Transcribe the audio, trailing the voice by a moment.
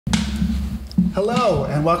Hello,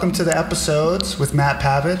 and welcome to the episodes with Matt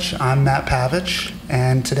Pavich. I'm Matt Pavich,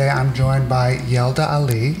 and today I'm joined by Yelda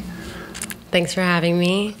Ali. Thanks for having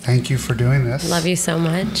me. Thank you for doing this. Love you so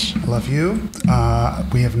much. Love you.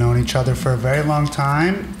 We have known each other for a very long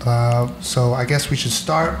time, so I guess we should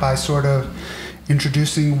start by sort of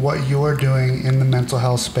introducing what you're doing in the mental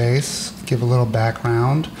health space, give a little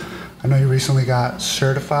background. I know you recently got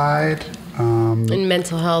certified. In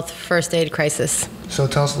mental health first aid crisis. So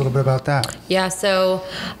tell us a little bit about that. Yeah, so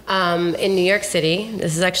in New York City,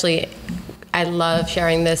 this is actually, I love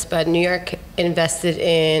sharing this, but New York invested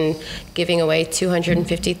in giving away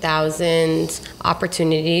 250,000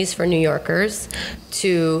 opportunities for New Yorkers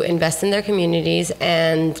to invest in their communities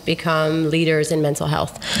and become leaders in mental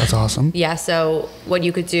health. That's awesome. Yeah, so what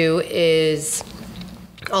you could do is,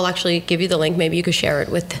 I'll actually give you the link. Maybe you could share it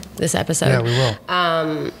with this episode. Yeah, we will.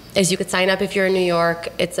 Is you could sign up if you're in New York.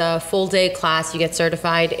 It's a full day class. You get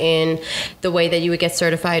certified in the way that you would get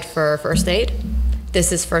certified for first aid.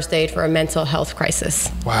 This is first aid for a mental health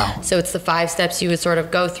crisis. Wow. So it's the 5 steps you would sort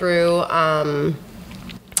of go through.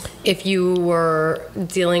 If you were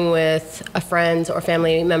dealing with a friend or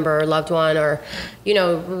family member or loved one or,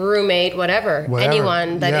 roommate, whatever.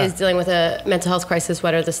 Anyone that is dealing with a mental health crisis,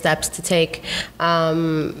 what are the steps to take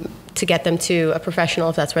to get them to a professional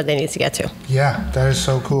if that's where they need to get to? Yeah, that is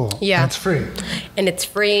so cool. Yeah. And it's free. And it's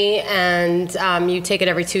free, and you take it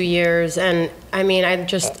every 2 years. And I mean, I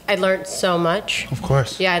learned so much. Of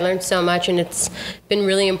course. Yeah, I learned so much, and it's been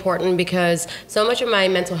really important because so much of my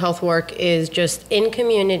mental health work is just in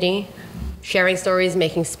community, sharing stories,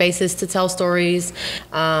 making spaces to tell stories,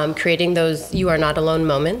 creating those you are not alone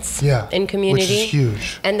moments in community. Which is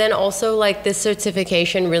huge. And then also, like, this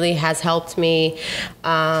certification really has helped me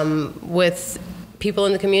with people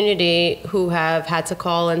in the community who have had to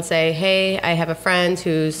call and say, hey, I have a friend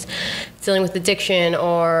who's dealing with addiction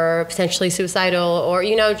or potentially suicidal or,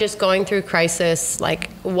 just going through crisis. Like,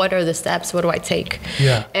 what are the steps? What do I take?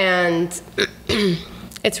 Yeah. And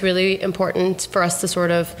it's really important for us to sort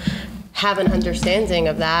of have an understanding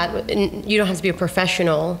of that. And you don't have to be a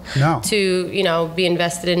professional to, be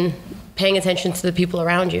invested in paying attention to the people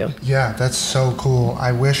around you. Yeah, that's so cool.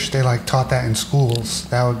 I wish they taught that in schools.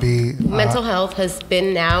 That would be... Mental health has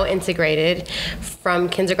been now integrated from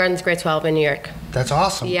kindergarten to grade 12 in New York. That's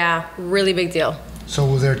awesome. Yeah, really big deal.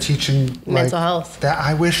 So they're teaching... mental health. That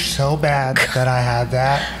I wish so bad that I had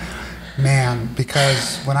that. Man,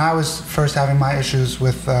 because when I was first having my issues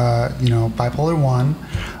with, bipolar 1,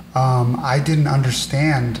 I didn't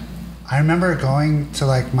understand. I remember going to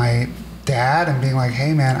my dad and being like,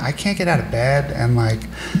 hey man, I can't get out of bed and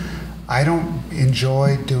I don't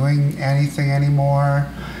enjoy doing anything anymore.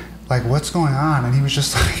 What's going on? And he was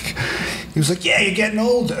just like, yeah, you're getting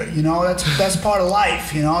older, that's part of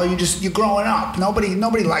life, you're growing up.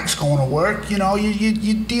 Nobody likes going to work, you're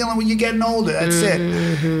dealing with, you're getting older, that's it.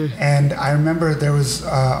 And I remember there was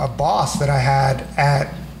a boss that I had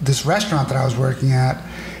at this restaurant that I was working at,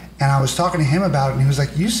 and I was talking to him about it, and he was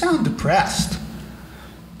like, you sound depressed.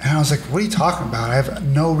 And I was like, what are you talking about? I have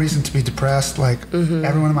no reason to be depressed.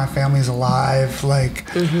 Everyone in my family is alive.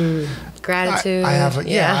 Gratitude. I have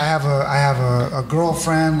a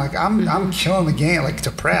girlfriend. I'm killing the game.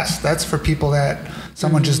 Depressed. That's for people that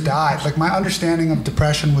someone just died. My understanding of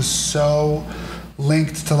depression was so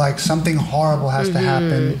linked to something horrible has to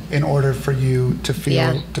happen in order for you to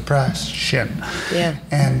feel depressed. Yeah.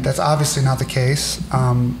 And that's obviously not the case.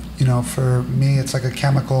 For me, it's a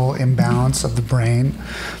chemical imbalance of the brain,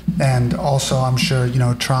 and also I'm sure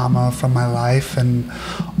trauma from my life and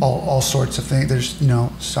all sorts of things. There's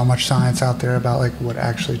so much science out there about what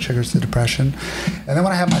actually triggers the depression. And then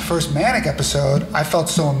when I had my first manic episode, I felt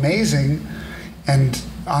so amazing and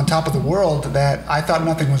on top of the world that I thought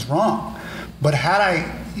nothing was wrong. But had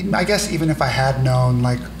I guess even if I had known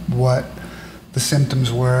what the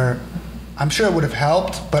symptoms were, I'm sure it would have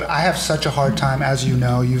helped, but I have such a hard time, as you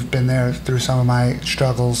know, you've been there through some of my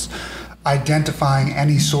struggles, identifying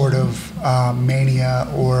any sort of mania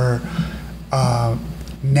or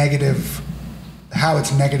negative, how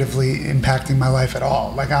it's negatively impacting my life at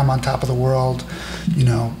all. I'm on top of the world,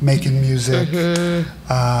 making music,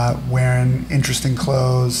 wearing interesting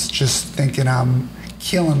clothes, just thinking I'm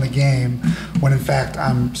killing the game, when in fact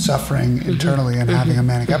I'm suffering internally and having a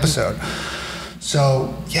manic episode.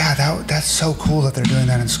 So yeah, that's so cool that they're doing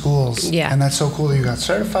that in schools. Yeah. And that's so cool that you got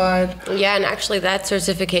certified. Yeah, and actually that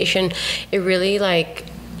certification, it really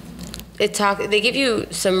they give you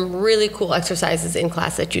some really cool exercises in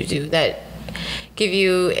class that you do that give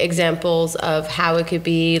you examples of how it could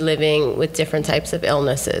be living with different types of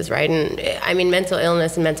illnesses, right? And I mean, mental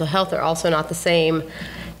illness and mental health are also not the same.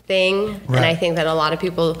 thing. Right. And I think that a lot of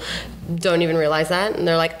people don't even realize that. And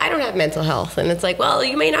they're like, I don't have mental health. And it's like, well,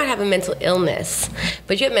 you may not have a mental illness,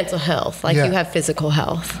 but you have mental health. Like, Yeah. you have physical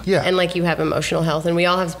health. Yeah. And like, you have emotional health. And we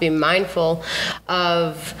all have to be mindful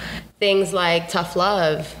of things like tough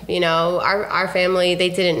love. You know, our family, they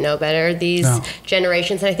didn't know better. These No.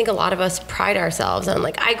 generations, and I think a lot of us pride ourselves on,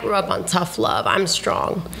 like, I grew up on tough love, I'm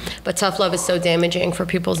strong. But tough love is so damaging for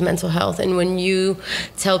people's mental health. And when you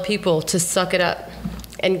tell people to suck it up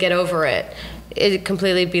and get over it, it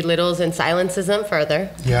completely belittles and silences them further.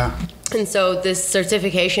 Yeah. And so this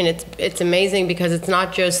certification, it's amazing because it's not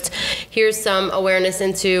just here's some awareness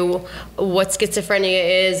into what schizophrenia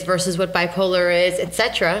is versus what bipolar is,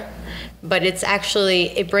 etc. But it's actually,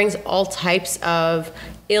 it brings all types of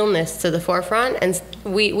illness to the forefront. And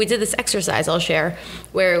we did this exercise I'll share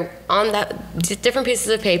where on that different pieces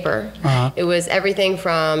of paper, it was everything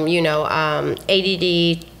from, you know,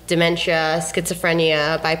 ADD, dementia,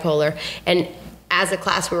 schizophrenia, bipolar. And as a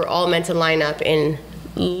class, we were all meant to line up in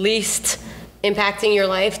least impacting your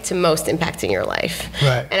life to most impacting your life.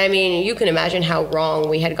 Right. And I mean, you can imagine how wrong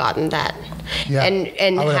we had gotten that. Yeah.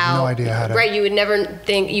 And I would how, have no idea how to. right, you would never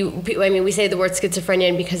think, I mean, we say the word schizophrenia,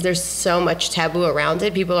 and because there's so much taboo around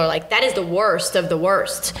it, people are like, that is the worst of the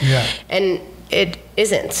worst. Yeah. And it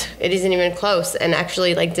isn't. It isn't even close. And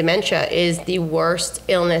actually, like, dementia is the worst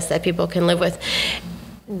illness that people can live with.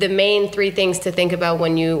 The main three things to think about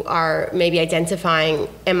when you are maybe identifying,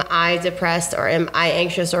 am I depressed or am I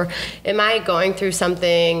anxious or am I going through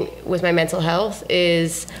something with my mental health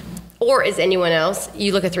or is anyone else?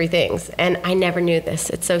 You look at three things. And I never knew this.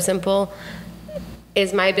 It's so simple.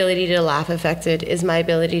 Is my ability to laugh affected? Is my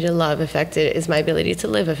ability to love affected? Is my ability to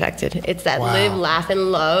live affected? It's that Wow. live, laugh,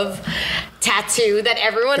 and love tattoo that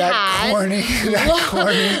everyone That has. corny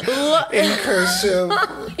in cursive.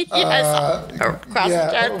 Yes, across the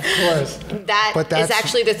Yeah, chest. of course. That But is that's-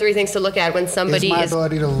 actually the three things to look at when somebody Is my is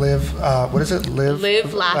ability to live, what is it?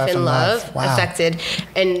 live, laugh, and love Wow. affected.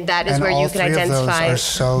 And that is And where all you can three identify. of those are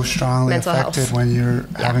so strongly mental affected health. when you're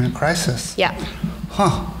having a crisis. Yeah,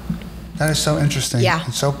 Huh. That is so interesting. Yeah.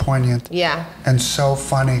 And so poignant. yeah. And so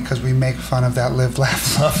funny because we make fun of that live,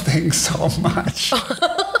 laugh, love thing so much.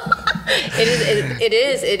 It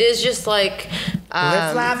is just like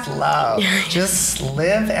Live, laugh, love. Just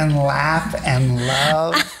live and laugh and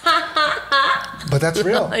love. But that's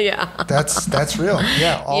real. Yeah. That's real.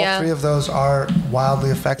 Yeah. All Yeah. three of those are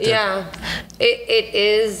wildly affected. Yeah, it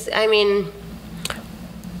is. I mean,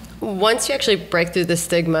 once you actually break through the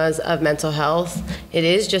stigmas of mental health, it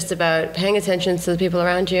is just about paying attention to the people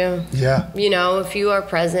around you. Yeah. You know, if you are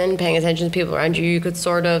present, paying attention to people around you, you could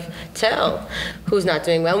sort of tell who's not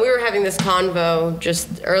doing well. We were having this convo just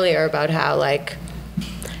earlier about how, like,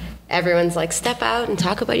 everyone's like, step out and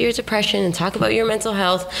talk about your depression and talk about your mental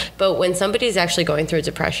health. But when somebody's actually going through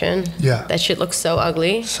depression, Yeah. that shit looks so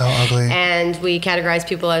ugly. So ugly. And we categorize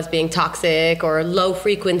people as being toxic or low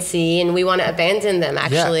frequency, and we want to abandon them,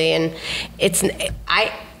 actually. Yeah. And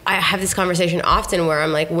I have this conversation often where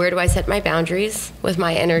I'm like, where do I set my boundaries with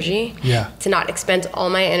my energy? Yeah. To not expend all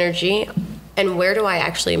my energy. And where do I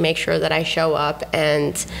actually make sure that I show up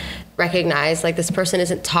and recognize, like, this person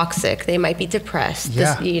isn't toxic. They might be depressed,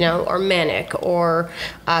 Yeah. you know, or manic or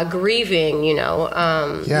grieving, you know,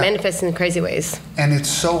 Yeah. manifest in crazy ways. And it's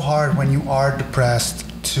so hard when you are depressed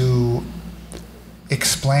to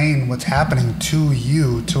explain what's happening to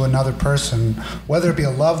you, to another person, whether it be a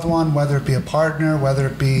loved one, whether it be a partner, whether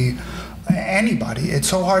it be anybody. It's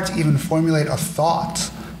so hard to even formulate a thought,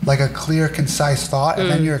 like a clear, concise thought, and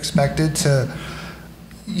then you're expected to,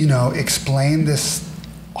 you know, explain this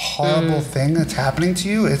horrible thing that's happening to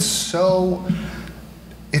you. It's such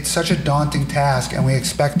a daunting task, and we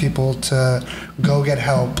expect people to go get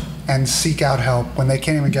help and seek out help when they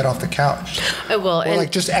can't even get off the couch. Well, Or and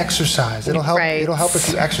like just exercise. It'll help. Right. It'll help if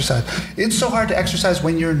you exercise. It's so hard to exercise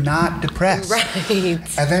when you're not depressed. right.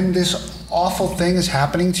 And then this awful thing is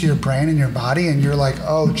happening to your brain and your body, and you're like,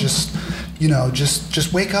 oh, just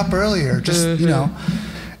wake up earlier. Just you know.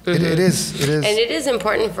 It is. And it is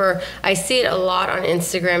important I see it a lot on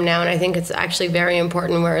Instagram now, and I think it's actually very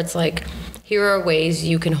important where it's like, here are ways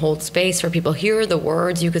you can hold space for people. Here are the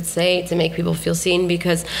words you could say to make people feel seen,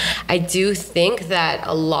 because I do think that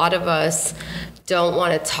a lot of us don't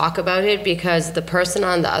want to talk about it because the person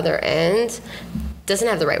on the other end doesn't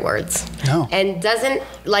have the right words. No. And doesn't,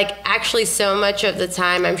 like, actually so much of the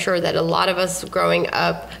time, I'm sure that a lot of us growing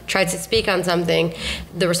up tried to speak on something,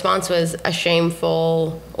 the response was a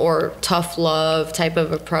shameful or tough love type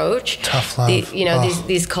of approach. Tough love.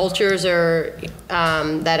 These cultures are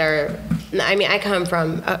that are I mean, I come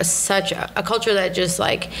from such a culture that just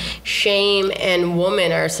like shame and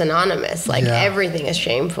woman are synonymous. Like everything is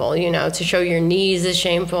shameful, you know, to show your knees is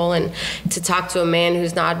shameful, and to talk to a man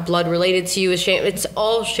who's not blood related to you is shame. It's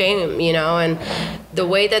all shame, you know, and the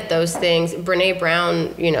way that those things, Brene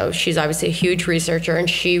Brown, you know, she's obviously a huge researcher, and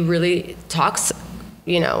she really talks,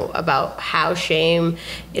 you know, about how shame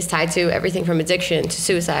is tied to everything from addiction to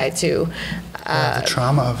suicide to the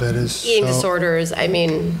trauma of it is eating disorders. I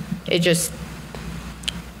mean, it just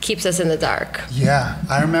keeps us in the dark. Yeah,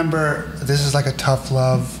 I remember this is like a tough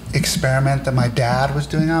love experiment that my dad was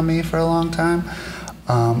doing on me for a long time.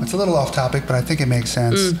 It's a little off topic, but I think it makes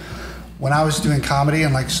sense. When I was doing comedy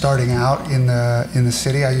and like starting out in the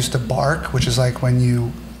city, I used to bark, which is like when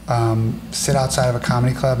you sit outside of a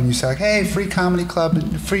comedy club and you say like, hey, free comedy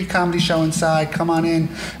club, free comedy show inside, come on in,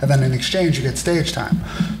 and then in exchange you get stage time.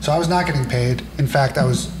 So I was not getting paid. In fact, I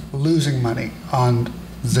was losing money on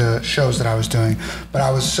the shows that I was doing, but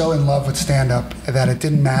I was so in love with stand-up that it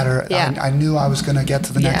didn't matter. I knew I was going to get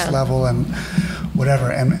to the next level and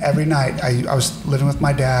whatever. And every night I was living with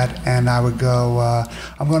my dad, and I would go,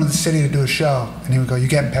 I'm going to the city to do a show, and he would go, you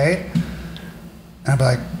getting paid? And I'd be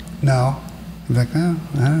like, no. He'd be like, no,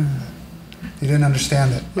 I don't know. You didn't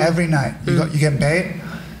understand it. Every night you go, you getting paid?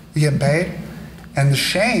 You getting paid? And the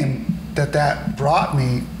shame that brought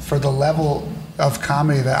me for the level of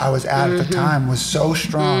comedy that I was at the time was so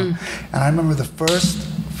strong. And I remember the first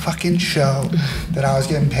fucking show that I was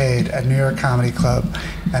getting paid at New York Comedy Club,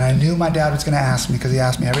 and I knew my dad was going to ask me, because he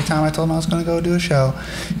asked me every time I told him I was going to go do a show.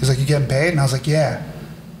 He was like, you getting paid? And I was like, yeah.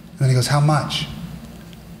 And then he goes, how much?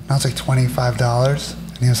 And I was like, $25.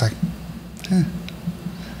 And he was like, eh.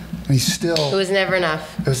 And he still... It was never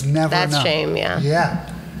enough. It was never enough. That's shame, yeah. Yeah.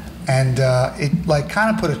 And it like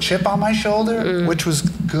kind of put a chip on my shoulder, which was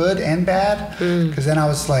good and bad, because then I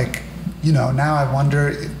was like, you know, now I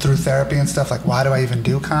wonder through therapy and stuff, like, why do I even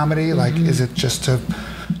do comedy? Like, is it just to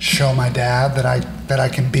show my dad that I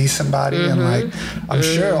can be somebody? And like, I'm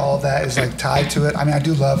sure all of that is like tied to it. I mean, I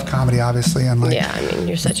do love comedy, obviously, and like, yeah, I mean,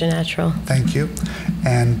 you're such a natural. Thank you.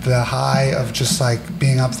 And the high of just like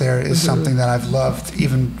being up there is something that I've loved,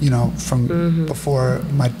 even, you know, from before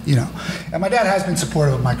my, you know, and my dad has been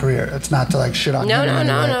supportive of my career. It's not to like shit on him.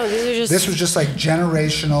 No. This was just like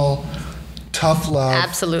generational tough love.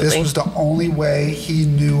 Absolutely. This was the only way he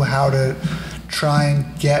knew how to try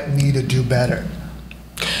and get me to do better.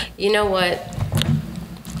 You know what?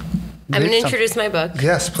 I'm going to introduce my book.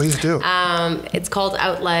 Yes, please do. It's called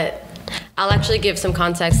Outlet. I'll actually give some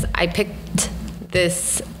context. I picked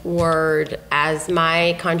this word as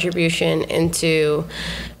my contribution into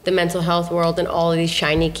the mental health world and all of these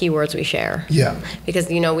shiny keywords we share. Yeah.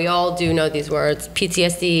 Because, you know, we all do know these words: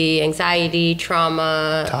 PTSD, anxiety,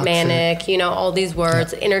 trauma, toxic, manic, you know, all these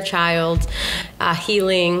words, inner child,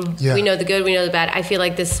 healing. Yeah. We know the good, we know the bad. I feel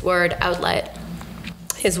like this word outlet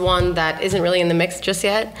is one that isn't really in the mix just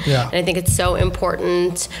yet. Yeah. And I think it's so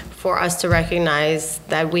important for us to recognize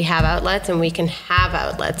that we have outlets and we can have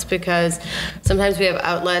outlets, because sometimes we have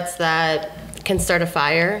outlets that can start a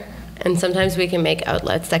fire, and sometimes we can make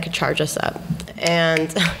outlets that could charge us up.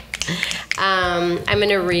 And I'm going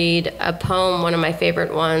to read a poem, one of my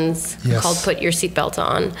favorite ones, called Put Your Seatbelt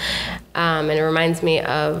On. And it reminds me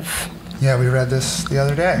of... Yeah, we read this the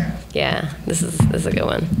other day. Yeah, this is a good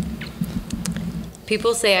one.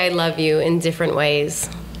 People say I love you in different ways.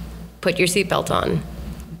 Put your seatbelt on.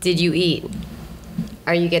 Did you eat?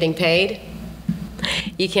 Are you getting paid?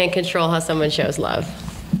 You can't control how someone shows love.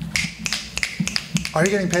 Are you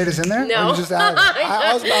getting paid is in there? No. Or you just added it?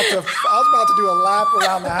 I was about to do a lap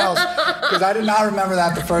around the house because I did not remember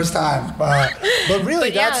that the first time. But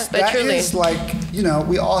really, that is like, you know,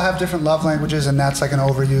 we all have different love languages, and that's like an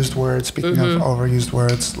overused word. Speaking of overused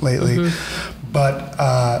words lately, but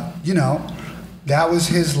you know, that was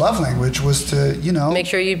his love language, was to, you know, make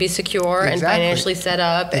sure you'd be secure and financially set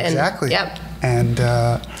up. Exactly. And,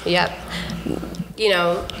 yep. And you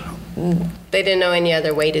know, they didn't know any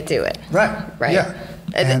other way to do it. Right. Yeah.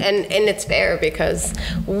 And it's fair, because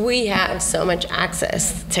we have so much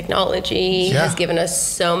access. Technology has given us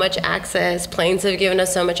so much access. Planes have given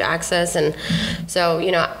us so much access. And so,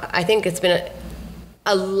 you know, I think it's been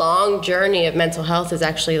a long journey of mental health, is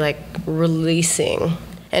actually like releasing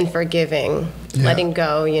and forgiving, letting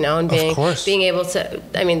go, you know, and being able to,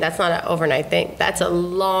 I mean, that's not an overnight thing. That's a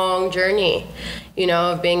long journey, you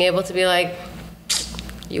know, of being able to be like,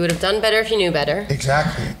 you would have done better if you knew better.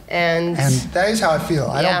 Exactly. And that is how I feel.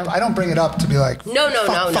 I don't bring it up to be like, no.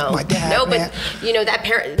 Fuck my dad, no, man. But you know,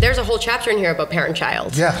 that there's a whole chapter in here about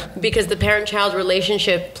parent-child. Yeah. Because the parent-child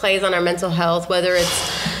relationship plays on our mental health, whether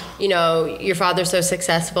it's, you know, your father's so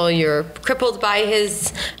successful, you're crippled by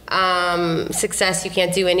his success, you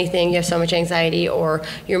can't do anything, you have so much anxiety, or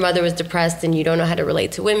your mother was depressed and you don't know how to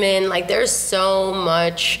relate to women. Like, there's so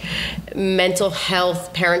much mental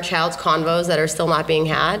health parent-child convos that are still not being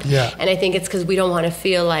had. Yeah. And I think it's because we don't want to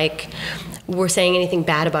feel like we're saying anything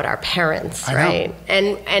bad about our parents, right?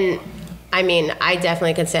 And I mean, I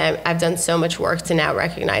definitely can say I've done so much work to now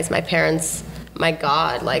recognize my parents. My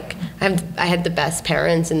God, like I had the best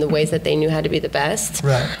parents in the ways that they knew how to be the best.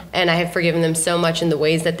 Right. And I have forgiven them so much in the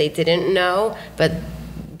ways that they didn't know. But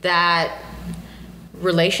that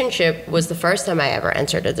relationship was the first time I ever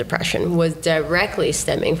entered a depression, was directly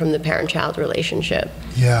stemming from the parent-child relationship.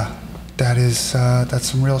 Yeah, that's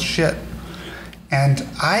some real shit. And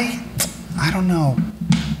I don't know,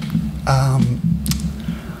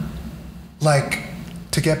 like,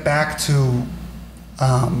 to get back to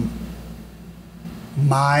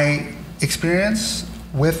my experience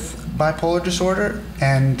with bipolar disorder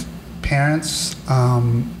and parents,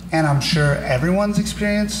 and I'm sure everyone's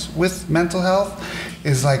experience with mental health,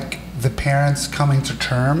 is like the parents coming to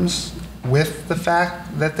terms with the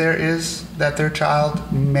fact that their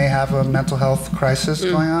child may have a mental health crisis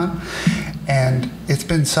going on. And it's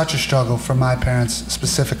been such a struggle for my parents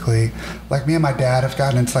specifically. Like, me and my dad have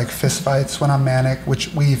gotten into like fist fights when I'm manic, which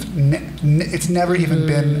it's never even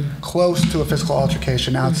been close to a physical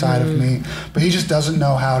altercation outside of me, but he just doesn't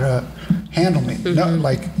know how to handle me. No,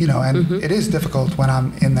 like, you know, and it is difficult when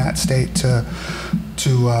I'm in that state to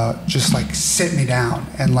just like sit me down,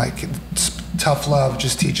 and like tough love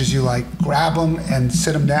just teaches you like grab them and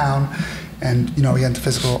sit them down, and, you know, we get into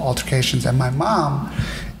physical altercations. And my mom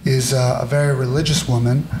is a very religious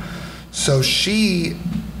woman, so she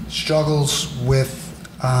struggles with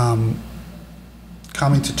coming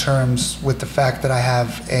to terms with the fact that I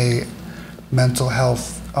have a mental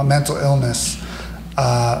illness,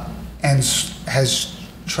 and has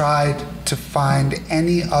tried to find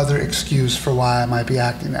any other excuse for why I might be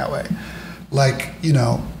acting that way. Like, you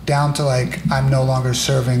know, down to like, I'm no longer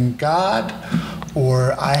serving God,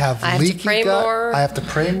 or I have leaky gut. More. I have to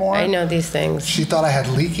pray more. I know these things. She thought I had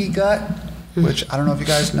leaky gut, which I don't know if you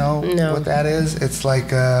guys know what that is. It's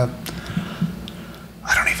like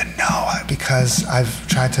I don't even know, because I've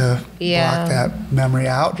tried to block that memory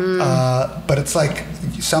out. But it's like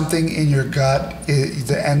something in your gut,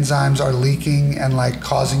 the enzymes are leaking and like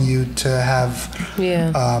causing you to have,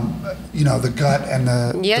 you know, the gut and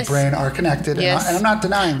the brain are connected. Yes. And I'm not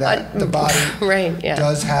denying that the body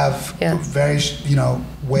does have very, you know,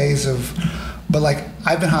 ways of, but like,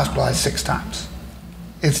 I've been hospitalized 6 times.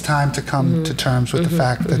 It's time to come to terms with the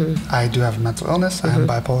fact that I do have a mental illness. I am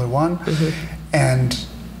bipolar 1. And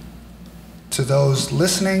to those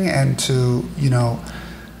listening, and to, you know,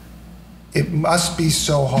 it must be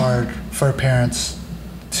so hard for parents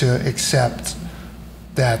to accept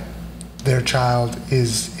that their child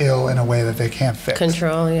is ill in a way that they can't fix.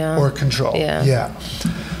 Control. Yeah.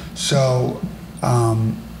 So,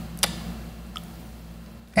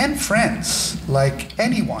 and friends, like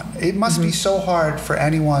anyone. It must be so hard for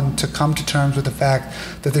anyone to come to terms with the fact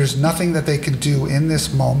that there's nothing that they can do in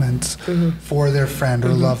this moment for their friend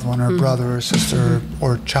or loved one or brother or sister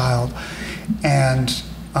or child. And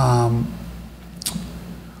I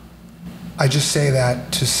just say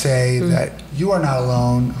that to say that you are not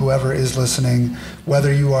alone, whoever is listening,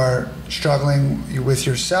 whether you are struggling with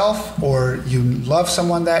yourself or you love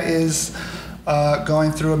someone that is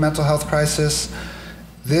going through a mental health crisis.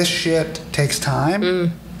 This shit takes time.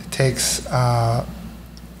 It takes a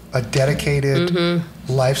dedicated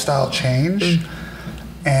lifestyle change.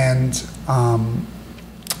 And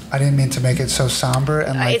I didn't mean to make it so somber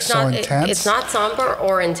and like so intense. It's not somber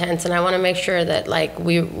or intense, and I want to make sure that like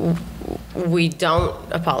we don't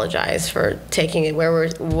apologize for taking it where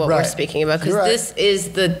we're speaking about, because this is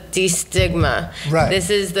the de-stigma. This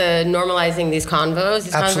is the normalizing these convos.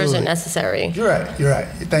 These convos are necessary. You're right.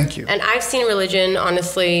 Thank you. And I've seen religion,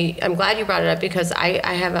 honestly, I'm glad you brought it up, because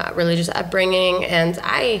I have a religious upbringing, and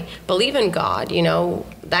I believe in God, you know,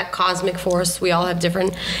 that cosmic force we all have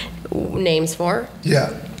different names for.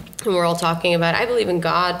 Yeah. And we're all talking about, I believe in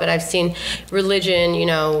God, but I've seen religion, you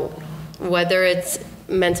know, whether it's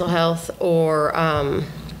mental health or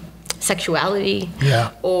sexuality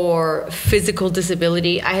or physical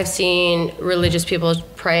disability. I have seen religious people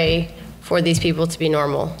pray for these people to be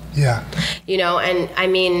normal. Yeah. You know, and I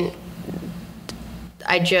mean,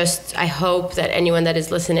 I hope that anyone that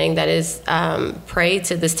is listening that is prey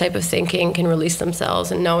to this type of thinking can release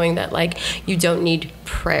themselves, and knowing that like you don't need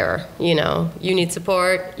prayer, you know, you need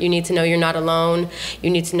support. You need to know you're not alone. You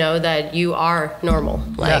need to know that you are normal.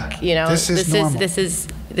 Like, you know, this is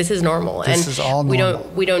this is normal. This is all normal.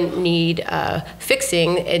 We don't need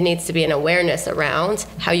fixing. It needs to be an awareness around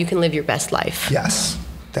how you can live your best life. Yes,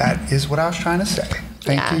 that is what I was trying to say.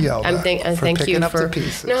 Thank you, Yelda, for picking up the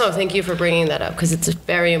pieces. No, thank you for bringing that up, because it's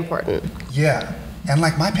very important. Yeah. And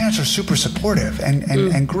like, my parents are super supportive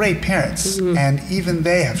and great parents, and even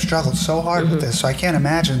they have struggled so hard with this. So I can't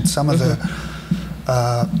imagine some of the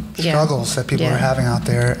struggles that people are having out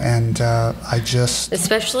there. And I just,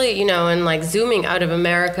 especially, you know, and like zooming out of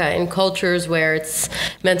America in cultures where it's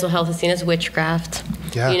mental health is seen as witchcraft.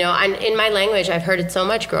 Yeah. You know, and in my language, I've heard it so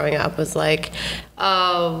much growing up, was like,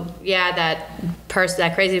 oh yeah, that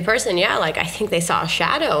crazy person, yeah, like I think they saw a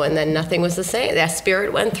shadow and then nothing was the same. That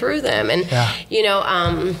spirit went through them. And you know,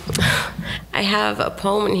 I have a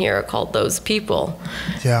poem in here called Those People.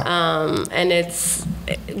 Yeah. And it's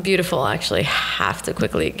beautiful, actually. Have to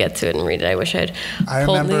quickly get to it and read it. I wish I'd I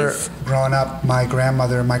remember growing up, my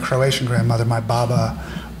grandmother, my Croatian grandmother, my baba,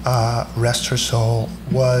 rest her soul,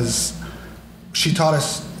 she taught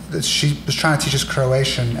us, she was trying to teach us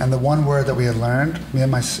Croatian, and the one word that we had learned, me and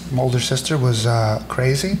my older sister, was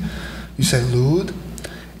crazy. You say lewd.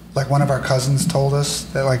 Like, one of our cousins told us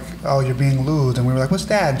that, like, oh, you're being lewd, and we were like, what's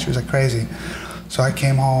that? And she was like, crazy. So I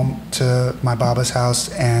came home to my baba's house,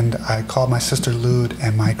 and I called my sister lewd,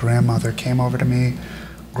 and my grandmother came over to me,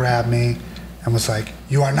 grabbed me, and was like,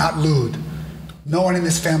 you are not lewd. No one in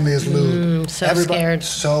this family is lewd. Scared.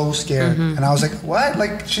 So scared. And I was like, what?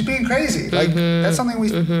 Like, she's being crazy. Like, that's something we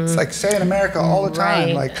like say in America all the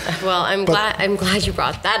time. Like, well, I'm glad you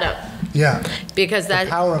brought that up. Yeah. Because the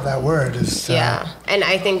power of that word is and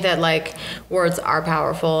I think that, like, words are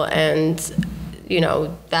powerful, and you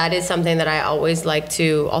know, that is something that I always like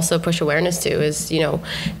to also push awareness to, is, you know,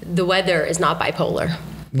 the weather is not bipolar.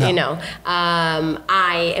 No. You know,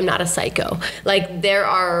 I am not a psycho. Like, there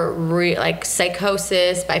are like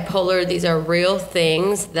psychosis, bipolar, these are real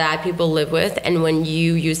things that people live with, and when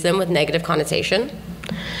you use them with negative connotation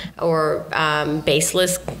or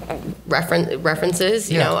baseless references,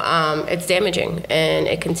 you know, it's damaging, and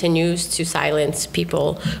it continues to silence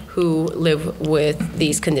people who live with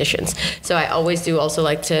these conditions. So I always do also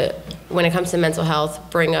like to, when it comes to mental health,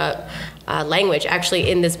 bring up language, actually,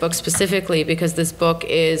 in this book specifically, because this book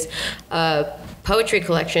is a poetry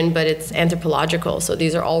collection, but it's anthropological. So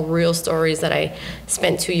these are all real stories that I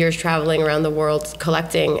spent 2 years traveling around the world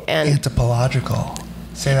collecting. And anthropological.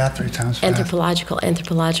 Say that 3 times fast. Anthropological poetry.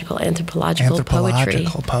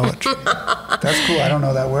 Anthropological poetry. That's cool. I don't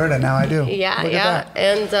know that word, and now I do. Yeah.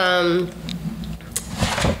 And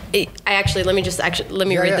I actually, let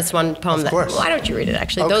me read this one poem. Why don't you read it?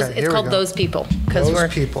 Actually, okay, it's called Those People.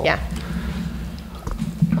 Those People. Yeah.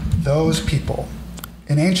 Those people.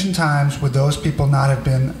 In ancient times, would those people not have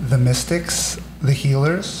been the mystics, the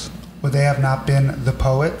healers? Would they have not been the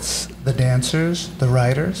poets, the dancers, the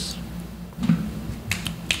writers?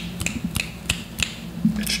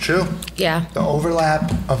 It's true. Yeah. The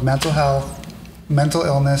overlap of mental health, mental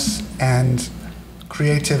illness, and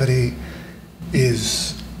creativity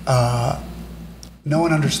is, no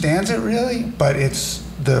one understands it really, but it's,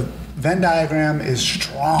 the Venn diagram is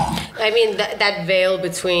strong. I mean, that veil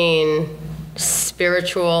between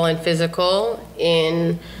spiritual and physical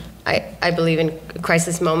I believe in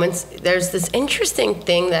crisis moments, there's this interesting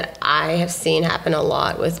thing that I have seen happen a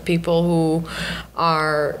lot with people who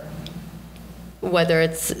are, whether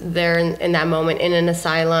it's they're in that moment in an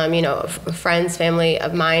asylum, you know, friends, family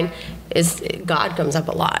of mine, is God comes up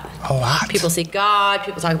a lot. A lot. People see God,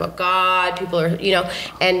 people talk about God, people are, you know,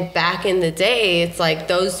 and back in the day, it's like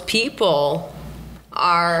those people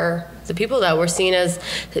are the people that were seen as,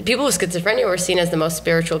 people with schizophrenia were seen as the most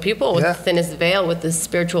spiritual people with the thinnest veil, with the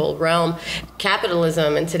spiritual realm.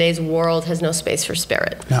 Capitalism in today's world has no space for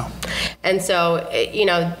spirit. No. And so, you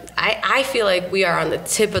know, I feel like we are on the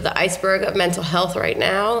tip of the iceberg of mental health right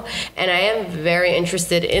now. And I am very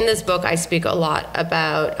interested in this book. I speak a lot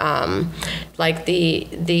about like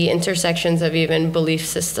the intersections of even belief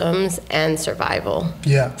systems and survival.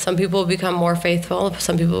 Yeah. Some people become more faithful.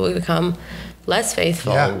 Some people will become less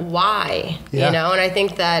faithful. Why? You know, and I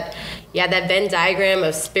think that, that Venn diagram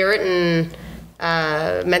of spirit and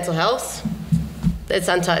mental health, it's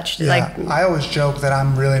untouched. Yeah. Like, I always joke that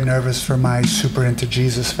I'm really nervous for my super into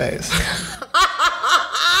Jesus phase.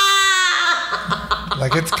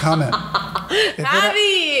 Like, it's coming. If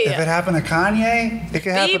it happened to Kanye, it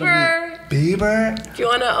could happen to me. Bieber. If you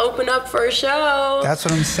want to open up for a show. That's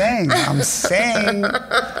what I'm saying. I'm saying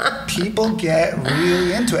people get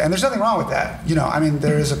really into it. And there's nothing wrong with that. You know, I mean,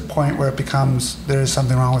 there is a point where there is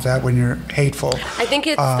something wrong with that when you're hateful. I think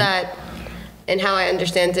it's that, and how I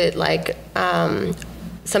understand it, like,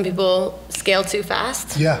 some people scale too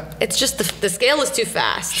fast. Yeah. It's just the scale is too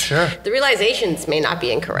fast. Sure. The realizations may not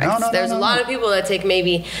be incorrect. There's a lot of people that take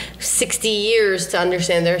maybe 60 years to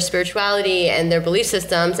understand their spirituality and their belief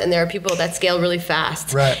systems, and there are people that scale really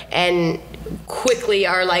fast. Right. And quickly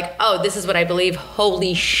are like, oh, this is what I believe.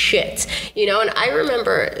 Holy shit. You know, and I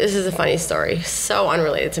remember, this is a funny story, so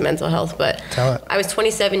unrelated to mental health, but tell it. I was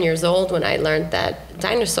 27 years old when I learned that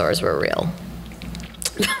dinosaurs were real.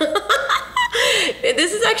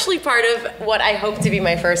 This is actually part of what I hope to be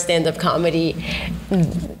my first stand-up comedy,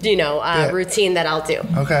 routine that I'll do.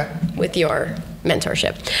 Okay. With your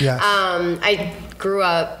mentorship. Yes. I grew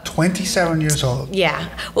up 27 years old. Yeah.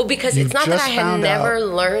 Well, because it's not that I had never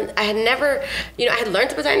learned. I had never, I had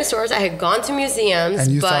learned about dinosaurs. I had gone to museums.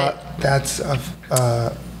 And you but thought that's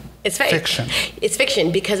it's fake. Fiction. It's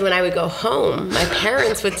fiction because when I would go home, my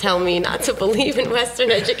parents would tell me not to believe in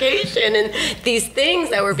Western education and these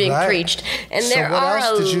things that were being preached. And so there are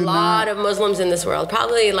a lot of Muslims in this world,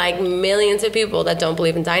 probably like millions of people that don't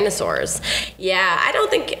believe in dinosaurs. Yeah, I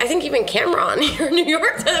think even Cameron here in New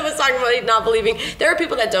York was talking about not believing. There are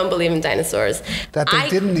people that don't believe in dinosaurs. That they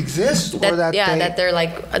didn't exist? Or that that they're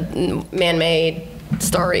like man-made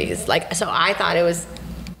stories. Like, so I thought it was...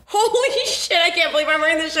 Holy shit, I can't believe I'm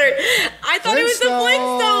wearing this shirt. I thought it was the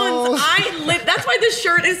Flintstones. That's why this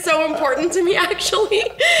shirt is so important to me, actually,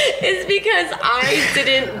 is because I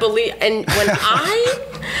didn't believe. And when I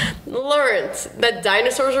learned that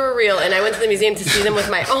dinosaurs were real and I went to the museum to see them with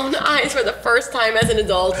my own eyes for the first time as an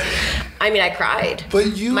adult, I mean, I cried. But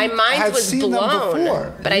my mind was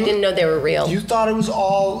blown. But I didn't know they were real. You thought it was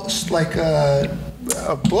all like a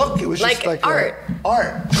book? It was just like art.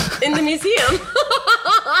 Art. In the museum.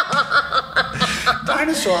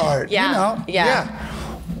 Dinosaur art. Yeah. Yeah.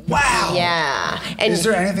 Wow. Yeah. And is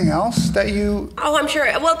there anything else that you... Oh, I'm sure.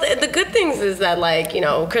 Well, the good things is that, like,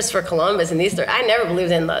 Christopher Columbus and these stories, I never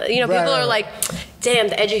believed in the... people are like, damn,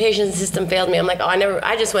 the education system failed me. I'm like,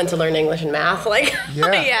 I just went to learn English and math. Like,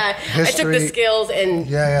 I took the skills and,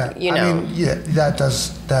 I mean,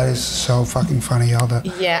 that is so fucking funny, Yelda.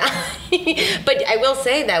 Yeah. But I will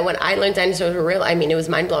say that when I learned dinosaurs were real, I mean, it was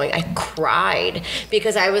mind-blowing. I cried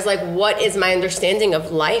because I was like, what is my understanding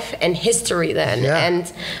of life and history then? Yeah.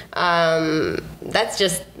 And that's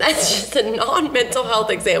just a non-mental health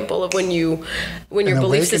example of when your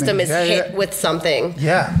belief system is hit with something.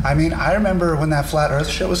 Yeah. I mean, I remember when that Flat Earth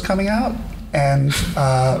shit was coming out, and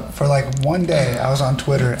for like one day I was on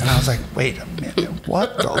Twitter and I was like, wait a minute,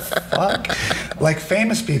 what the fuck? Like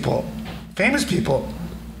famous people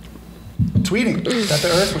tweeting that the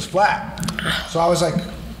earth was flat. So I was like,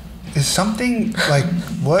 is something like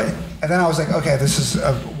what? And then I was like, okay, this is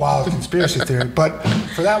a wild conspiracy theory. But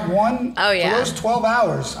for that one, for those 12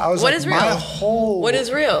 hours, I was my whole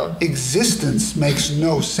existence makes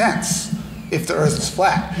no sense if the earth is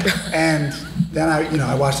flat. And then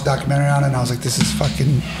I watched a documentary on it and I was like, this is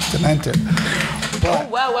fucking demented. But,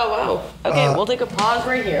 wow. Okay, we'll take a pause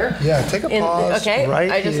right here. Yeah, take a pause right here.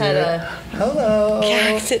 I just had a hello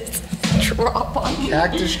cactus drop on me.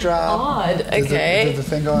 Cactus drop. Odd. Okay. Did the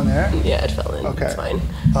thing go in there? Yeah, it fell in. Okay. It's fine.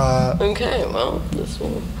 Okay, well, this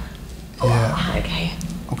will... Yeah. Okay.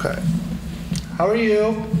 Okay. How are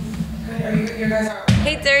you? Good. You guys are...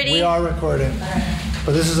 Hey, Dirty. We are recording. Okay.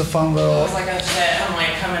 But this is a fun little... I was like, oh shit, I'm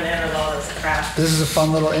like coming in with all this crap. This is a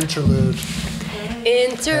fun little interlude. Hey,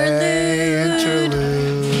 interlude.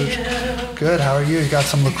 Yeah. Good, how are you? You got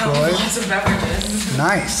some LaCroix? Lots of beverages.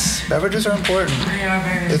 Nice. Beverages are important. They are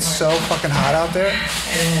very important. It's so fucking hot out there.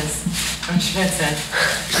 It is. I'm schwitzing.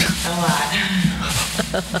 A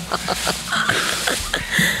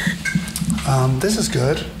lot. This is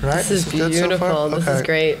good, right? This is beautiful. Good so far? This is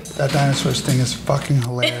great. That dinosaurs thing is fucking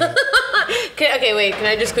hilarious. Okay, wait. Can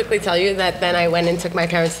I just quickly tell you that then I went and took my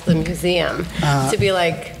parents to the museum to be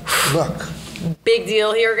like, look, big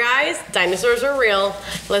deal here, guys. Dinosaurs are real.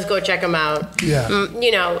 Let's go check them out. Yeah.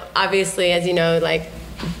 Obviously, as you know, like,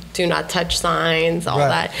 do not touch signs, all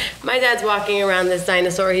that. My dad's walking around this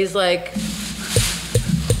dinosaur. He's like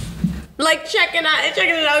checking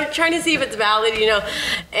it out, trying to see if it's valid,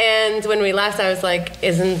 And when we left, I was like,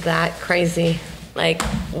 isn't that crazy? Like,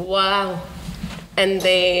 wow. And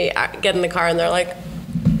they get in the car and they're like,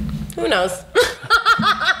 who knows?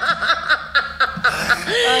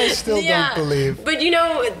 I still don't believe. But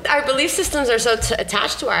our belief systems are so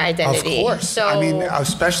attached to our identity. Of course. So, I mean,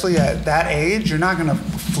 especially at that age, you're not going to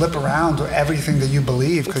flip around to everything that you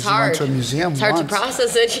believe because you went to a museum It's once. hard to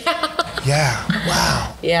process it, Yeah.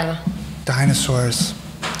 Wow. Yeah. Dinosaurs.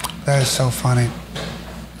 That is so funny.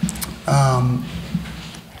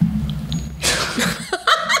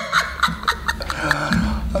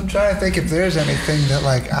 I'm trying to think if there's anything that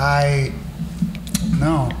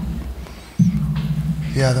No.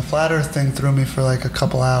 Yeah, the flat earth thing threw me for like a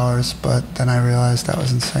couple hours, but then I realized that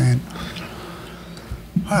was insane.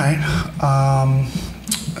 All right.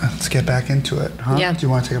 Let's get back into it, huh? Yeah. Do you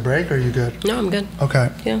want to take a break or are you good? No, I'm good. Okay.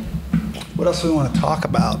 Yeah. What else do we want to talk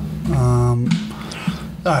about? All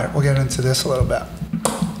right, we'll get into this a little bit.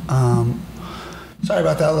 Sorry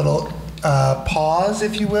about that little pause,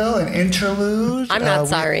 if you will, an interlude. I'm not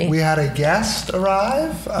sorry. We had a guest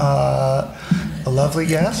arrive, a lovely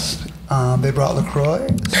guest. They brought LaCroix,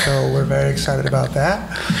 so we're very excited about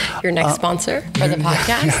that. Your next sponsor for the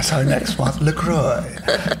podcast? Yes, our next sponsor, LaCroix.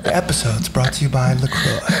 The episode's brought to you by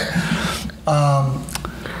LaCroix.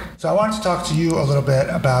 So I wanted to talk to you a little bit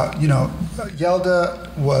about,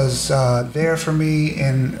 Yelda was there for me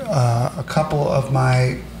in a couple of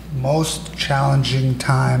my most challenging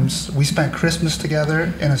times. We spent Christmas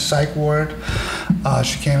together in a psych ward.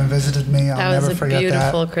 She came and visited me. I'll never forget that.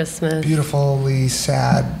 That was a beautiful Christmas. Beautifully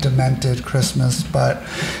sad, demented Christmas, but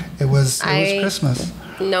it was Christmas.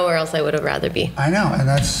 Nowhere else I would have rather be. I know, and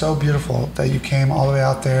that's so beautiful that you came all the way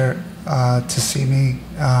out there to see me.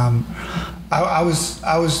 I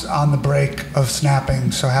was on the break of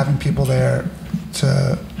snapping, so having people there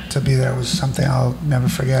to be there was something I'll never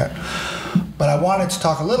forget. But I wanted to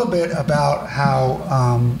talk a little bit about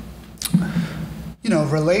how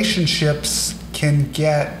relationships can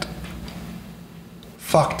get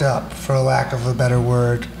fucked up, for lack of a better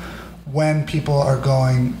word, when people are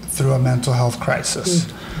going through a mental health crisis.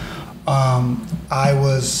 I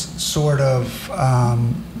was sort of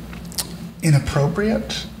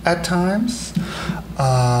inappropriate at times,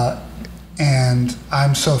 and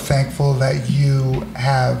I'm so thankful that you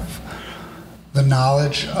have the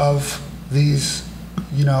knowledge of these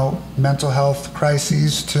mental health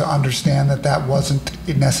crises to understand that wasn't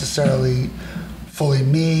necessarily fully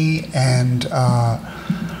me, and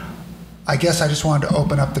I guess I just wanted to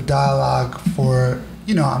open up the dialogue for,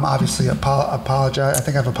 I'm obviously apologize. I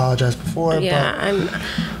think I've apologized before. Yeah,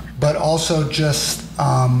 but also just,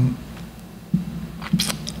 I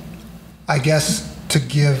guess, to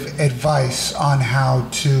give advice on how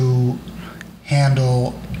to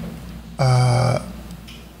handle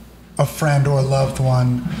a friend or loved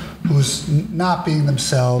one who's not being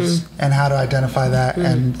themselves, and how to identify that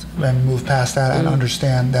and move past that and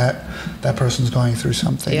understand that that person's going through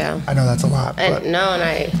something. Yeah. I know that's a lot. And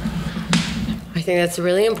I think that's a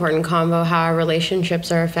really important combo, how our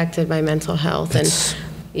relationships are affected by mental health. And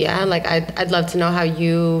yeah, I'd love to know how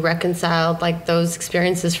you reconciled those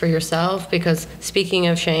experiences for yourself, because speaking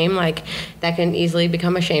of shame, that can easily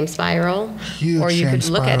become a shame spiral. Huge or you shame could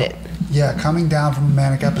look spiral. at it. Yeah, coming down from a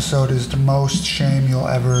manic episode is the most shame you'll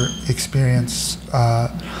ever experience,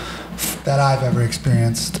 that I've ever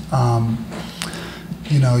experienced.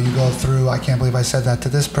 You go through, I can't believe I said that to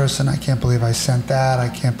this person. I can't believe I sent that. I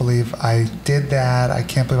can't believe I did that. I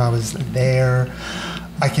can't believe I was there.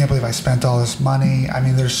 I can't believe I spent all this money. I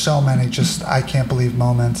mean, there's so many just I can't believe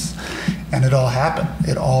moments. And it all happened.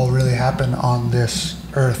 It all really happened on this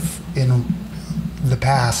earth in the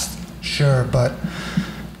past, sure, but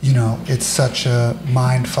it's such a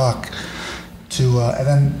mind fuck to, and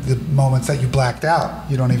then the moments that you blacked out,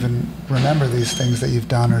 you don't even remember these things that you've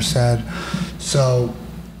done or said. So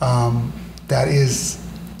that is...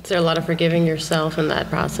 Is there a lot of forgiving yourself in that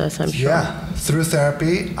process, I'm sure? Yeah. Through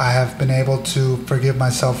therapy, I have been able to forgive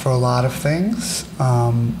myself for a lot of things.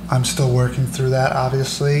 I'm still working through that,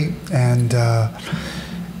 obviously, and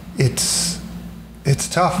it's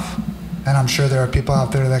tough. And I'm sure there are people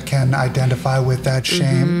out there that can identify with that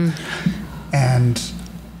shame. And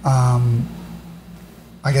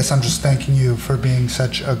I guess I'm just thanking you for being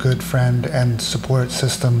such a good friend and support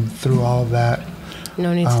system through all of that.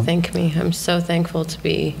 No need to thank me. I'm so thankful to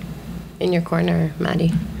be in your corner,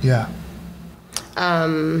 Maddie. Yeah. A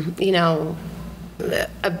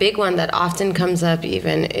big one that often comes up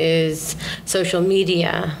even is social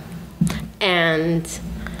media and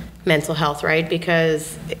mental health, right?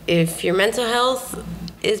 Because if your mental health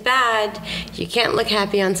is bad, you can't look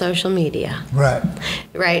happy on social media. Right.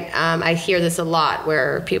 Right. I hear this a lot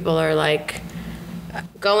where people are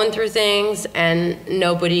going through things and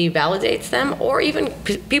nobody validates them, or even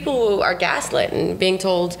people who are gaslit and being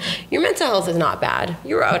told your mental health is not bad,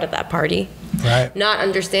 you were out at that party. Right. Not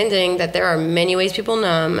understanding that there are many ways people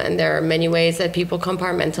numb, and there are many ways that people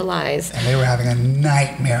compartmentalize. And they were having a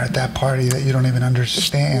nightmare at that party that you don't even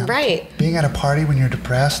understand. Right. Being at a party when you're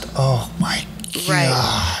depressed, oh my God.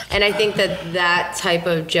 Right. And I think that type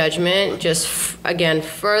of judgment just, again,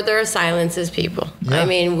 further silences people. Yeah. I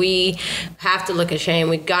mean, we have to look at shame.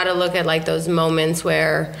 We got to look at those moments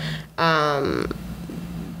where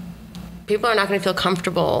people are not going to feel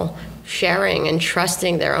comfortable sharing and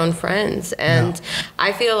trusting their own friends. And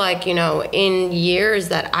I feel like, you know, in years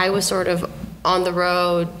that I was sort of on the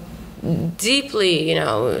road deeply, you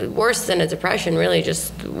know, worse than a depression, really,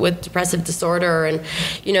 just with depressive disorder. And,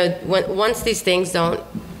 you know, once these things don't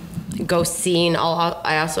go seen,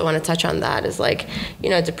 I also want to touch on that, is like, you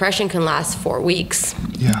know, depression can last 4 weeks.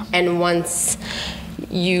 Yeah. And once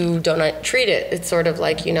you don't treat it, it's sort of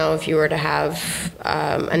like, you know, if you were to have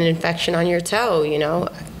an infection on your toe, you know,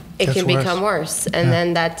 it can become worse. And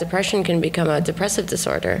then that depression can become a depressive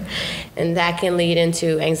disorder. And that can lead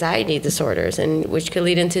into anxiety disorders, and which can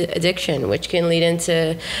lead into addiction, which can lead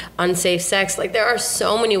into unsafe sex. Like, there are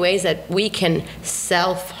so many ways that we can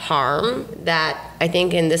self-harm that I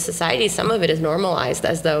think in this society, some of it is normalized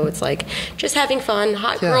as though it's like just having fun,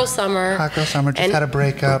 hot girl summer. Hot girl summer, just had a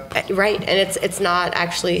breakup. Right, and it's not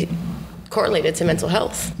actually correlated to mental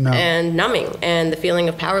health and numbing and the feeling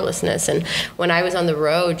of powerlessness. And when I was on the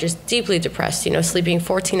road, just deeply depressed, you know, sleeping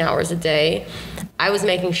 14 hours a day, I was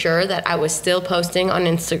making sure that I was still posting on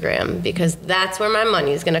Instagram, because that's where my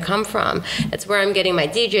money is going to come from. That's where I'm getting my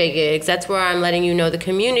DJ gigs. That's where I'm letting you know the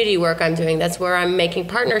community work I'm doing. That's where I'm making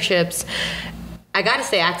partnerships. I got to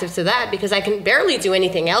stay active to that, because I can barely do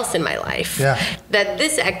anything else in my life. Yeah. That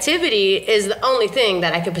this activity is the only thing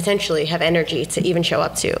that I could potentially have energy to even show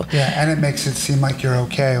up to. Yeah, and it makes it seem like you're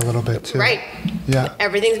okay a little bit too. Right. Yeah.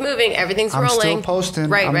 Everything's moving. Everything's rolling. I'm still posting.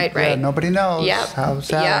 Right. Yeah, nobody knows how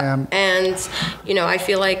sad I am. And, you know, I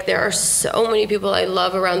feel like there are so many people I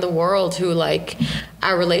love around the world who, like,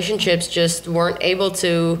 our relationships just weren't able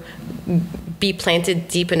to be planted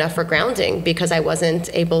deep enough for grounding, because I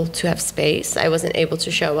wasn't able to have space. I wasn't able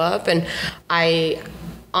to show up. And I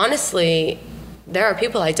honestly, there are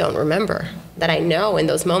people I don't remember that I know in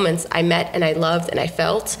those moments I met and I loved and I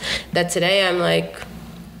felt, that today I'm like,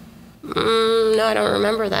 no, I don't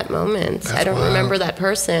remember that moment. I don't remember that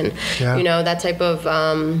person. Yeah. You know, that type of,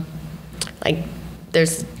 like,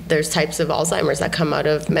 there's types of Alzheimer's that come out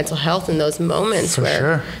of mental health in those moments For where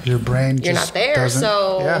sure. Your brain you're just not there.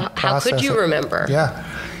 So how could you remember? Yeah.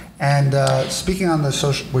 And speaking on the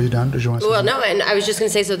social, were you done? Did you want to say Well, something? no, and I was just going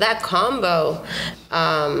to say, so that combo,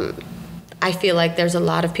 I feel like there's a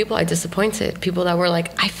lot of people I disappointed. People that were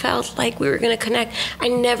like, I felt like we were going to connect. I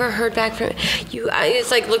never heard back from you.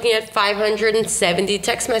 It's like looking at 570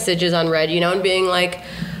 text messages unread, you know, and being like,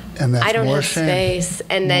 and that's I don't have shame. space.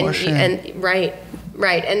 And then,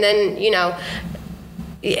 right. And then, you know,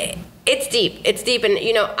 it's deep. And,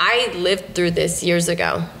 you know, I lived through this years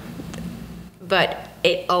ago, but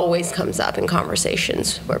it always comes up in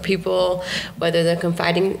conversations where people, whether they're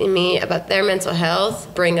confiding in me about their mental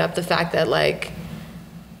health, bring up the fact that, like,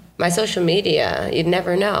 my social media, you'd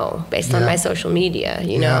never know based on my social media,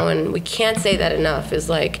 you know, and we can't say that enough, is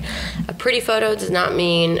like, a pretty photo does not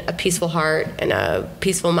mean a peaceful heart and a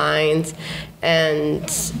peaceful mind. And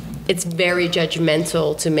it's very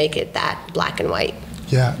judgmental to make it that black and white.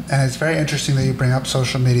 Yeah, and it's very interesting that you bring up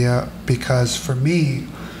social media, because for me,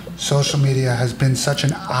 social media has been such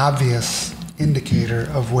an obvious indicator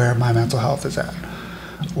of where my mental health is at.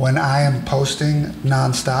 When I am posting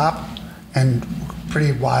nonstop and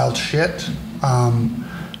pretty wild shit,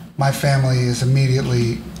 my family is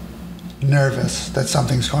immediately nervous that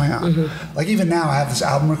something's going on. Mm-hmm. Like, even now I have this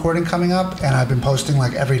album recording coming up, and I've been posting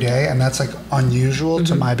like every day, and that's like unusual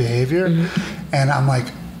to my behavior. And I'm like,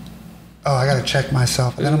 oh, I gotta check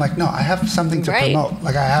myself. And then I'm like, no, I have something to promote.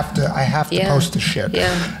 Like, I have to post this shit,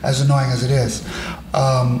 as annoying as it is.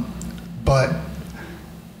 But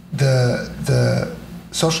the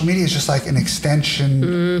social media is just like an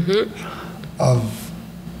extension of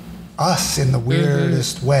us in the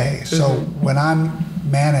weirdest way. So when I'm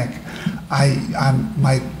manic,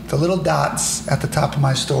 the little dots at the top of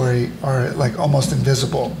my story are like almost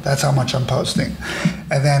invisible. That's how much I'm posting.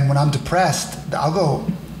 And then when I'm depressed, I'll go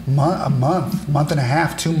a month and a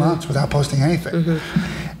half, 2 months without posting anything.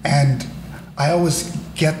 And I always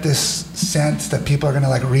get this sense that people are gonna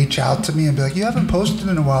like reach out to me and be like, you haven't posted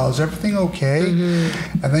in a while, is everything okay?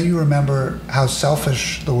 And then you remember how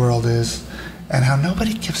selfish the world is and how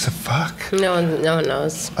nobody gives a fuck. No one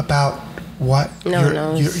knows about what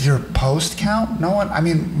your post count. No one. I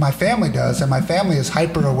mean, my family does, and my family is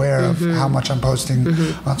hyper aware of how much I'm posting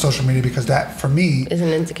on social media, because that for me is an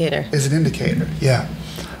indicator. Yeah.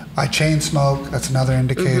 I chain smoke, that's another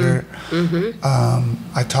indicator.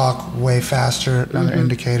 I talk way faster, another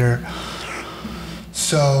indicator.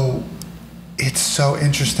 So it's so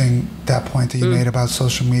interesting, that point that you made about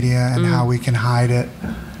social media and how we can hide it.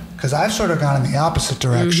 Because I've sort of gone in the opposite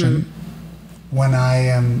direction when I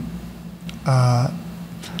am,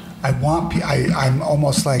 I'm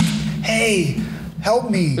almost like, hey, help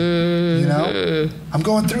me, you know? I'm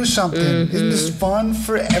going through something. Isn't this fun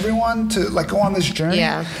for everyone to like go on this journey?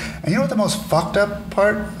 Yeah. And you know what the most fucked up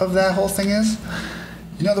part of that whole thing is?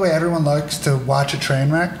 You know the way everyone likes to watch a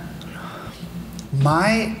train wreck?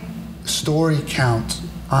 My story count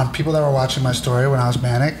on people that were watching my story when I was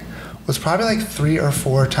manic was probably like 3 or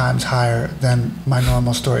 4 times higher than my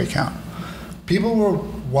normal story count. People were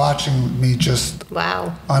watching me just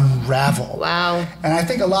unravel. Wow. And I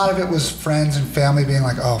think a lot of it was friends and family being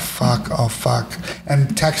like, oh fuck, and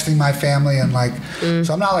texting my family and like,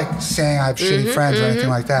 so I'm not like saying I have shitty friends or anything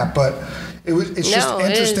like that, but it's just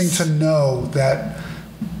interesting to know that,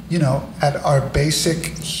 you know, at our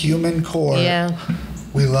basic human core,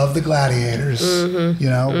 we love the gladiators, you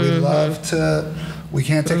know, we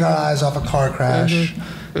can't take our eyes off a car crash.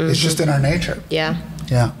 It's just in our nature. Yeah.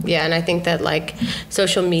 Yeah. Yeah, and I think that like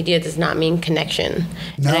social media does not mean connection.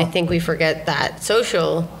 No. And I think we forget that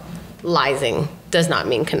socializing does not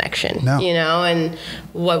mean connection. No. You know, and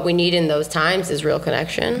what we need in those times is real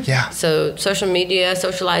connection. Yeah. So social media,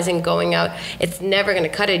 socializing, going out, it's never going to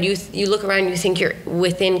cut it. You look around, you think you're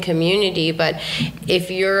within community, but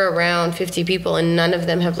if you're around 50 people and none of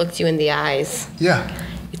them have looked you in the eyes. Yeah.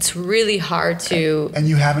 It's really hard to and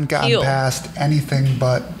you haven't gotten heal past anything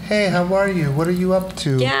but, hey, how are you? What are you up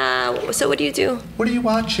to? Yeah, so what do you do? What are you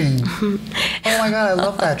watching? Oh my God, I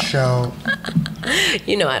love that show.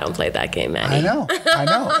 You know I don't play that game, Maddie. I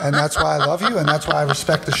know. And that's why I love you, and that's why I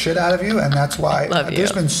respect the shit out of you, and that's why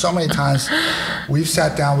there's been so many times we've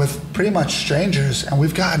sat down with pretty much strangers, and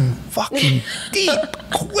we've gotten fucking deep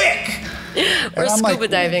quick. We're scuba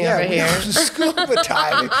diving over here. Scuba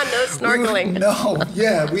diving. No snorkeling.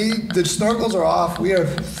 The snorkels are off. We are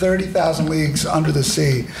 30,000 leagues under the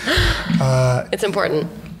sea. It's important.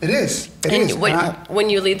 It is. When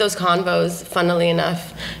you lead those convos, funnily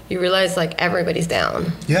enough, you realize like everybody's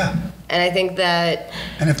down. Yeah. And I think that.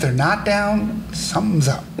 And if they're not down, something's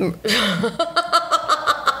up.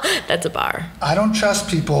 That's a bar. I don't trust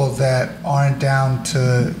people that aren't down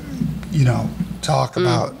to, you know, talk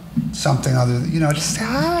about something other than, you know, just say,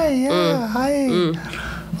 hi, hi.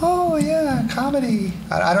 Oh, yeah, comedy.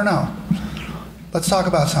 I don't know. Let's talk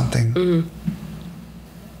about something.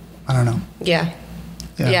 I don't know. Yeah.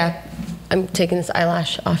 I'm taking this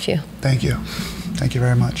eyelash off you. Thank you. Thank you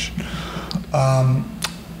very much.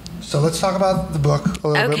 So let's talk about the book a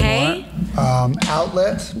little bit more.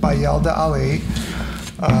 Outlet by Yelda Ali.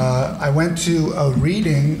 I went to a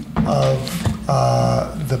reading of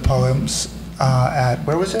the poems at,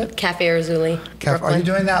 where was it? Cafe Arzuli. Are you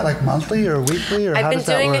doing that like monthly or weekly, or how does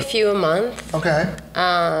that work? I've been doing a few a month. Okay.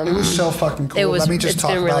 It was so fucking cool. Let me just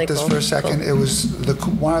talk about this for a second. Cool. It was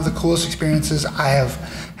one of the coolest experiences I have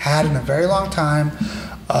had in a very long time.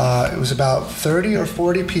 It was about 30 or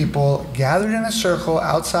 40 people gathered in a circle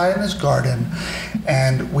outside in his garden,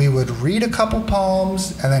 and we would read a couple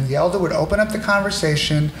poems, and then Yelda would open up the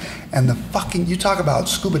conversation, and you talk about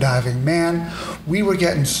scuba diving, man, we were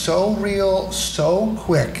getting so real so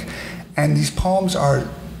quick, and these poems are,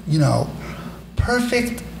 you know,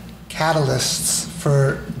 perfect catalysts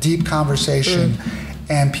for deep conversation,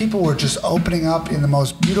 and people were just opening up in the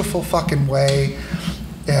most beautiful fucking way.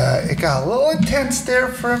 It got a little intense there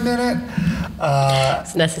for a minute.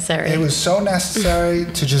 It's necessary. It was so necessary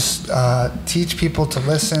to just teach people to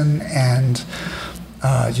listen, and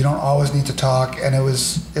you don't always need to talk. And it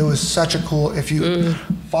was such a cool. If you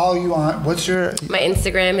follow you on, what's your? My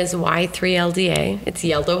Instagram is Y3LDA. It's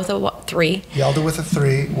Yelda with a 3. Yelda with a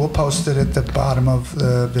 3. We'll post it at the bottom of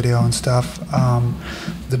the video and stuff.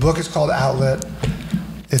 The book is called Outlet.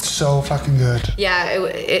 It's so fucking good. Yeah,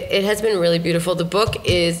 it has been really beautiful. The book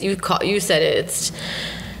is, you said it, it's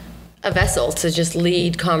a vessel to just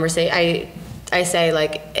lead conversation. I say,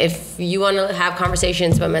 like, if you want to have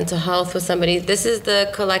conversations about mental health with somebody, this is the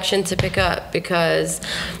collection to pick up, because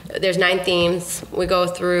there's 9 themes. We go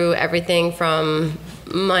through everything from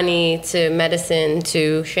money to medicine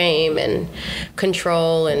to shame and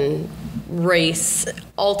control and race,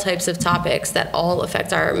 all types of topics that all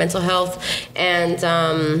affect our mental health. And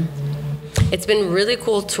it's been really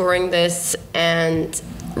cool touring this. And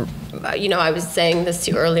you know, I was saying this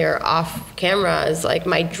to you earlier off camera, is like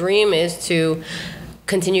my dream is to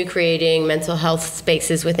continue creating mental health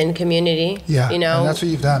spaces within community. Yeah, you know, and that's what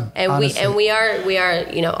you've done. And honestly. we are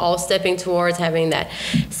you know, all stepping towards having that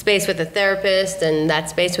space with a therapist and that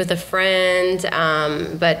space with a friend.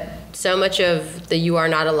 But so much of the "you are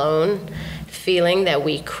not alone" feeling that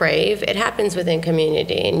we crave, it happens within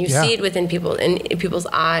community, and you see it within people, in people's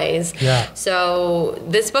eyes. Yeah. So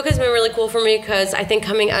this book has been really cool for me, because I think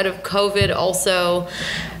coming out of COVID also,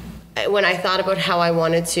 when I thought about how I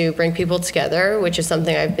wanted to bring people together, which is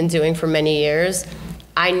something I've been doing for many years,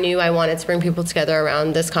 I knew I wanted to bring people together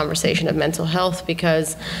around this conversation of mental health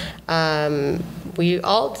because we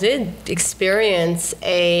all did experience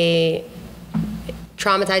a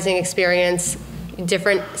traumatizing experience,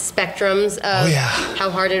 different spectrums of how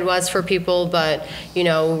hard it was for people, but, you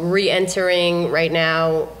know, re-entering right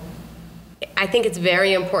now, I think it's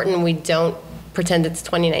very important we don't pretend it's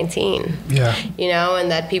 2019. Yeah. You know,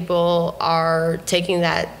 and that people are taking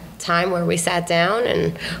that time where we sat down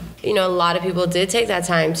and, you know, a lot of people did take that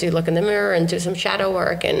time to look in the mirror and do some shadow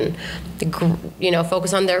work and, you know,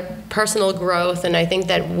 focus on their personal growth. And I think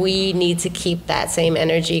that we need to keep that same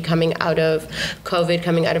energy coming out of COVID,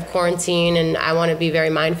 coming out of quarantine. And I want to be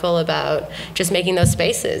very mindful about just making those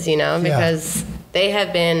spaces, you know, because they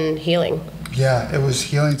have been healing. Yeah, it was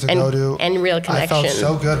healing to go to. And real connection. I felt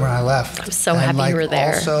so good when I left. I'm so happy you were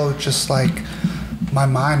there. Also, just like, my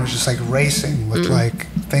mind was just like racing with like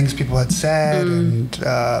things people had said, and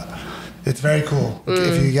it's very cool.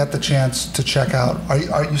 If you get the chance to check out,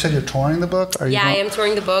 you said you're touring the book? I am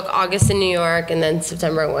touring the book, August in New York, and then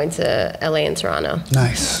September I'm going to LA and Toronto.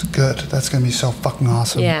 Nice, good. That's going to be so fucking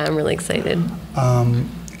awesome. Yeah, I'm really excited.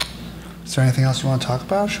 Is there anything else you want to talk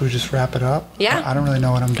about? Should we just wrap it up? Yeah. I don't really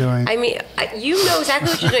know what I'm doing. I mean, you know exactly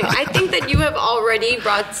what you're doing. I think that you have already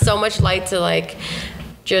brought so much light to like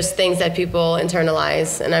just things that people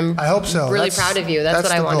internalize, and I hope so. Really proud of you. That's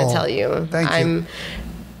what I want to tell you. Thank you.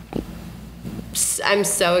 I'm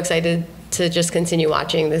so excited to just continue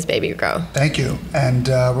watching this baby grow. Thank you. And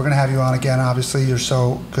we're going to have you on again. Obviously, you're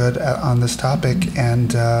so good on this topic,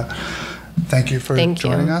 and thank you for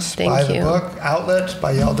joining us. Buy the book, Outlet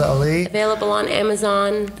by Yelda Ali. Available on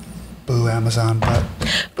Amazon. Boo Amazon, but...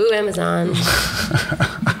 Boo Amazon.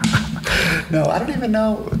 No, I don't even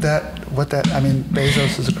know I mean,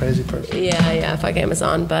 Bezos is a crazy person. Yeah, fuck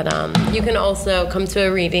Amazon. But you can also come to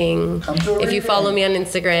a reading if you follow me on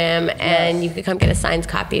Instagram, and you can come get a signed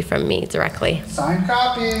copy from me directly. Signed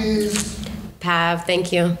copies. Pav,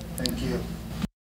 thank you. Thank you.